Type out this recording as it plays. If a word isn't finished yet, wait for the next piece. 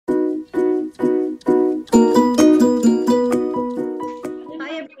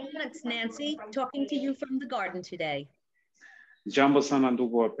is Nancy talking to you from the garden today. Jambo sana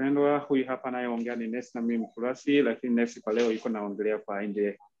ndugu wapendwa, huyu hapa anayeongea ni Nesi na mimi Mkurasi, lakini Nesi kwa leo yuko naongelea kwa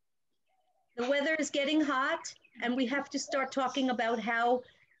nje. The weather is getting hot and we have to start talking about how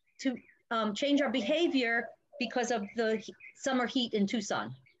to change our behavior because of the summer heat in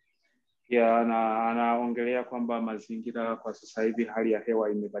Tucson. Ya, anaongelea kwamba mazingira kwa sasa hivi hali ya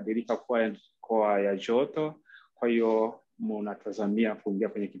hewa imebadilika kwa ya joto, kwa hiyo mnatazamia kuingia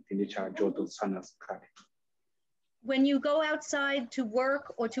kwenye kipindi cha joto sana kali. When you go outside to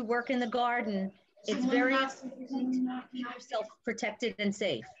work or to work in the garden, it's very important to keep yourself protected and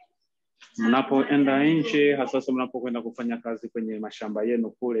safe. Mnapoenda nje, hasa mnapokwenda kufanya kazi kwenye mashamba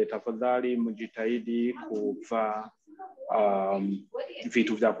yenu kule, tafadhali mjitahidi kuvaa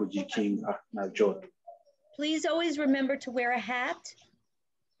vitu vya kujikinga na joto. Please always remember to wear a hat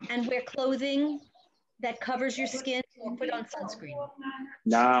and wear clothing that covers your skin or put on sunscreen.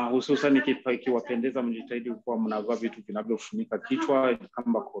 Na hususan ikiwapendeza mjitahidi kuwa mnavaa vitu vinavyofunika kichwa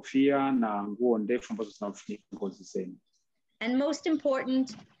kama kofia na nguo ndefu ambazo zinafunika ngozi zenu. And most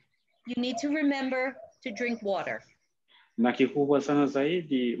important, you need to remember to drink water. Na kikubwa sana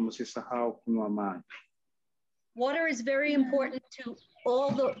zaidi, msisahau kunywa maji. Water is very important to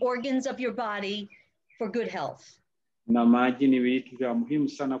all the organs of your body for good health. Na maji ni vitu vya muhimu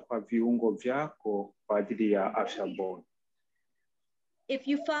sana kwa viungo vyako kwa ajili ya afya bora. If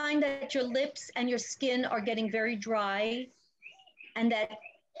you find that your lips and your skin are getting very dry and that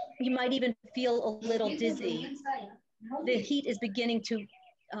you might even feel a little dizzy, the heat is beginning to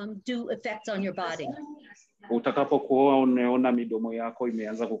do effects on your body. Utakapokuwa unaona midomo yako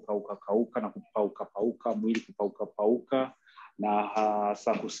imeanza kukauka na kupauka, mwili kupauka na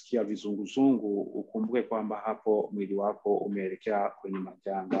hasa kusikia vizunguzungu, ukumbuke kwamba hapo mwili wako umeelekea kwenye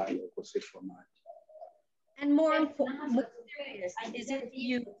majanga ya ukosefu wa maji. And more important is if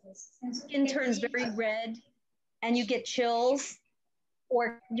your skin turns very red and you get chills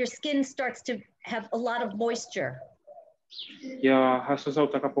or your skin starts to have a lot of moisture. Ya, hasa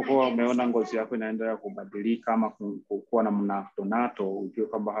utakapokuwa umeona ngozi yako inaendelea kubadilika ama kuwa na mnato, ujue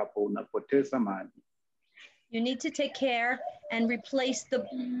kwamba hapo unapoteza maji. You need to take care and replace the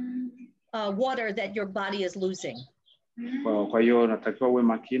water that your body is losing. Kwa hiyo unatakiwa uwe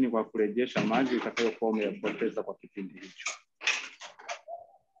makini kwa kurejesha maji utakayokuwa umeyapoteza kwa kipindi hicho.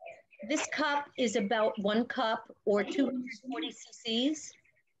 This cup is about 1 cup or 240 cc's.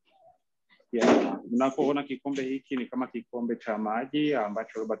 Yeah, unapoona kikombe hiki ni kama kikombe cha maji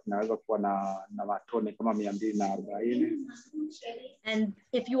ambacho labda kinaweza kuwa na matone kama 240. And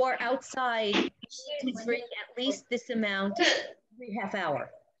if you are outside, to drink at least this amount every half hour.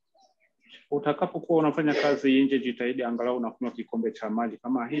 Utakapokuwa unafanya kazi nje, jitahidi angalau unakunywa kikombe cha maji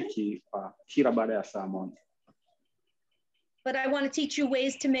kama hiki kwa kila baada ya saa moja. But I want to teach you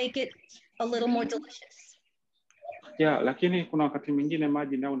ways to make it a little more delicious. Yeah, lakini kuna wakati mwingine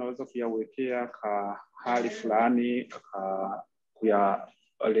maji nayo unaweza kuyawekea kwa hali fulani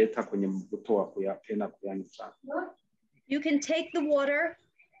kuyaleta kwenye mvuto wa kuyapenda kuyanywa sana. You can take the water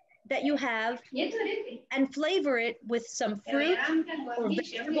that you have and flavor it with some fruit or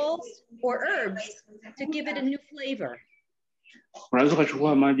vegetables or herbs to give it a new flavor. Unaweza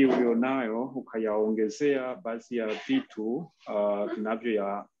kuchukua maji ulionayo ukayaongezea baadhi ya vitu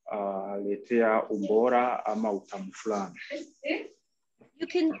vinavyoletea ubora ama utamu fulani. You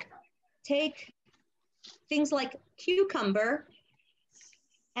can take things like cucumber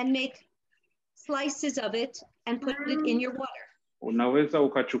and make slices of it and put it in your water. Unaweza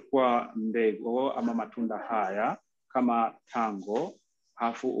ukachukua mbegu ama matunda haya kama tango,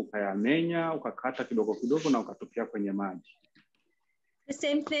 hafu ukayamenya, ukakata kidogo kidogo na ukatupia kwenye maji. The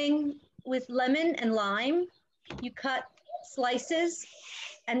same thing with lemon and lime. You cut slices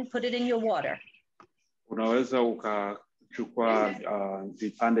and put it in your water. Unaweza ukachukua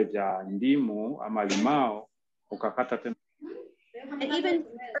vipande vya ndimu ama limao ukakata tena. And even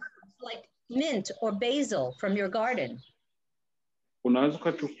herbs like mint or basil from your garden. Unaweza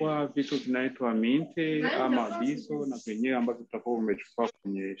ukachukua vitu vinaitwa minti ama basil na vyenyewe ambavyo utakuwa umechukua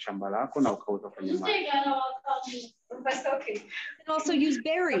kwenye shamba lako na ukauza kwenye maji. You can also use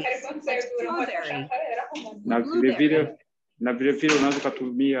berries, like strawberry. Na vile vile unaweza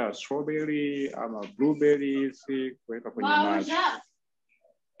kutumia strawberry ama blueberries kuweka kwenye maji.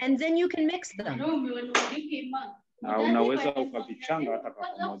 And then you can mix them. Na unaweza ukavichanga hata kwa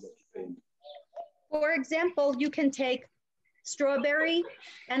pamoja kipindi. For example, you can take strawberry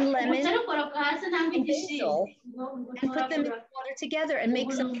and lemon and basil and put them in water together and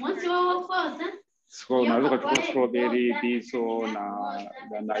make some. So unaweza kuchukua strawberry, diso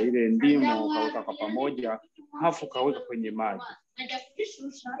na ile ndimu ukaweka kwa pamoja, hafu kaweka kwenye maji.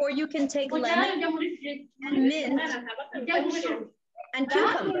 Or you can take lemon and mint and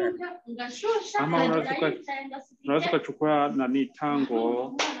cucumber. Ama unaweza kuchukua nani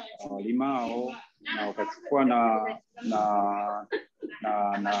tango, limao, na ukachukua na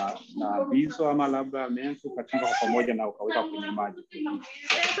biso ama labda mentu ukachanga kwa pamoja na ukaweka kwenye maji.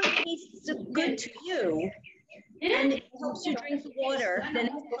 Whatever tastes good to you and it helps you drink the water, then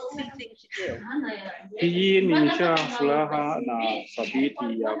it's a healthy thing to do. Hii ni njia furaha na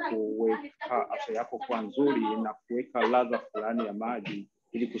thabiti ya kuweka afya yako kwa nzuri na kuweka ladha fulani ya maji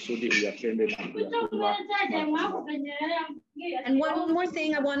ili kusudi uyapende na kuyakunywa. And one more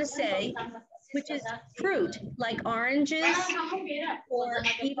thing I want to say, which is fruit, like oranges or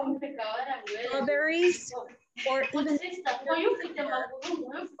even strawberries or even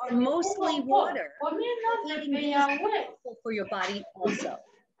are mostly water. Eating these is helpful for your body also.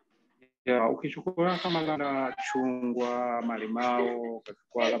 Ya, ukichukua kama labda chungwa, malimao,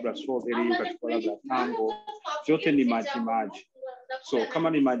 ukachukua labda strawberry, ukachukua labda tango, yote ni maji. So kama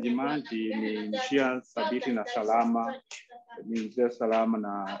ni maji ni njia thabiti na salama, ni njia salama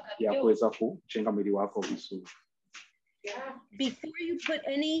na ya kuweza kujenga mwili wako vizuri. Before you put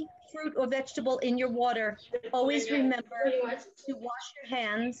any fruit or vegetable in your water, always remember to wash your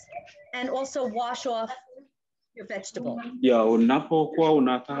hands and also wash off your vegetable. Ya, unapokuwa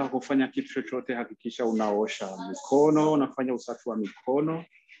unataka kufanya kitu chochote hakikisha unaosha mikono, unafanya usafi wa mikono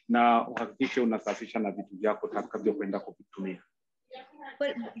na uhakikishe unasafisha na vitu vyako kabla kwenda kuvitumia.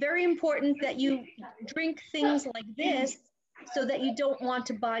 But very important that you drink things like this so that you don't want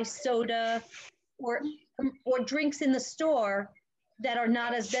to buy soda or drinks in the store that are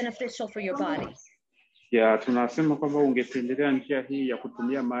not as beneficial for your body. Ya, tunasema kwamba ungependelea njia hii ya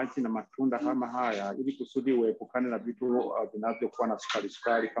kutumia maji na matunda kama haya ili kusudi uepukane na vitu vinavyokuwa na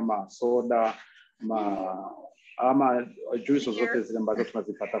sukari kama soda ama juice zote zile ambazo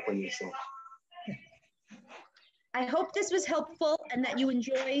tunazipata kwenye soko. I hope this was helpful and that you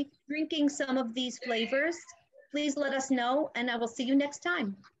enjoy drinking some of these flavors. Please let us know and I will see you next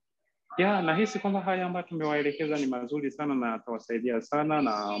time. Ya, nahisi kwamba haya ambayo tumewaelekeza ni mazuri sana na tawasaidia sana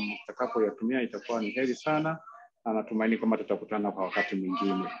na mtakapoyatumia itakuwa ni heri sana na natumaini kwamba tutakutana kwa wakati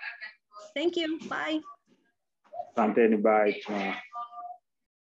mwingine. Thank you. Bye. Asanteni, bye.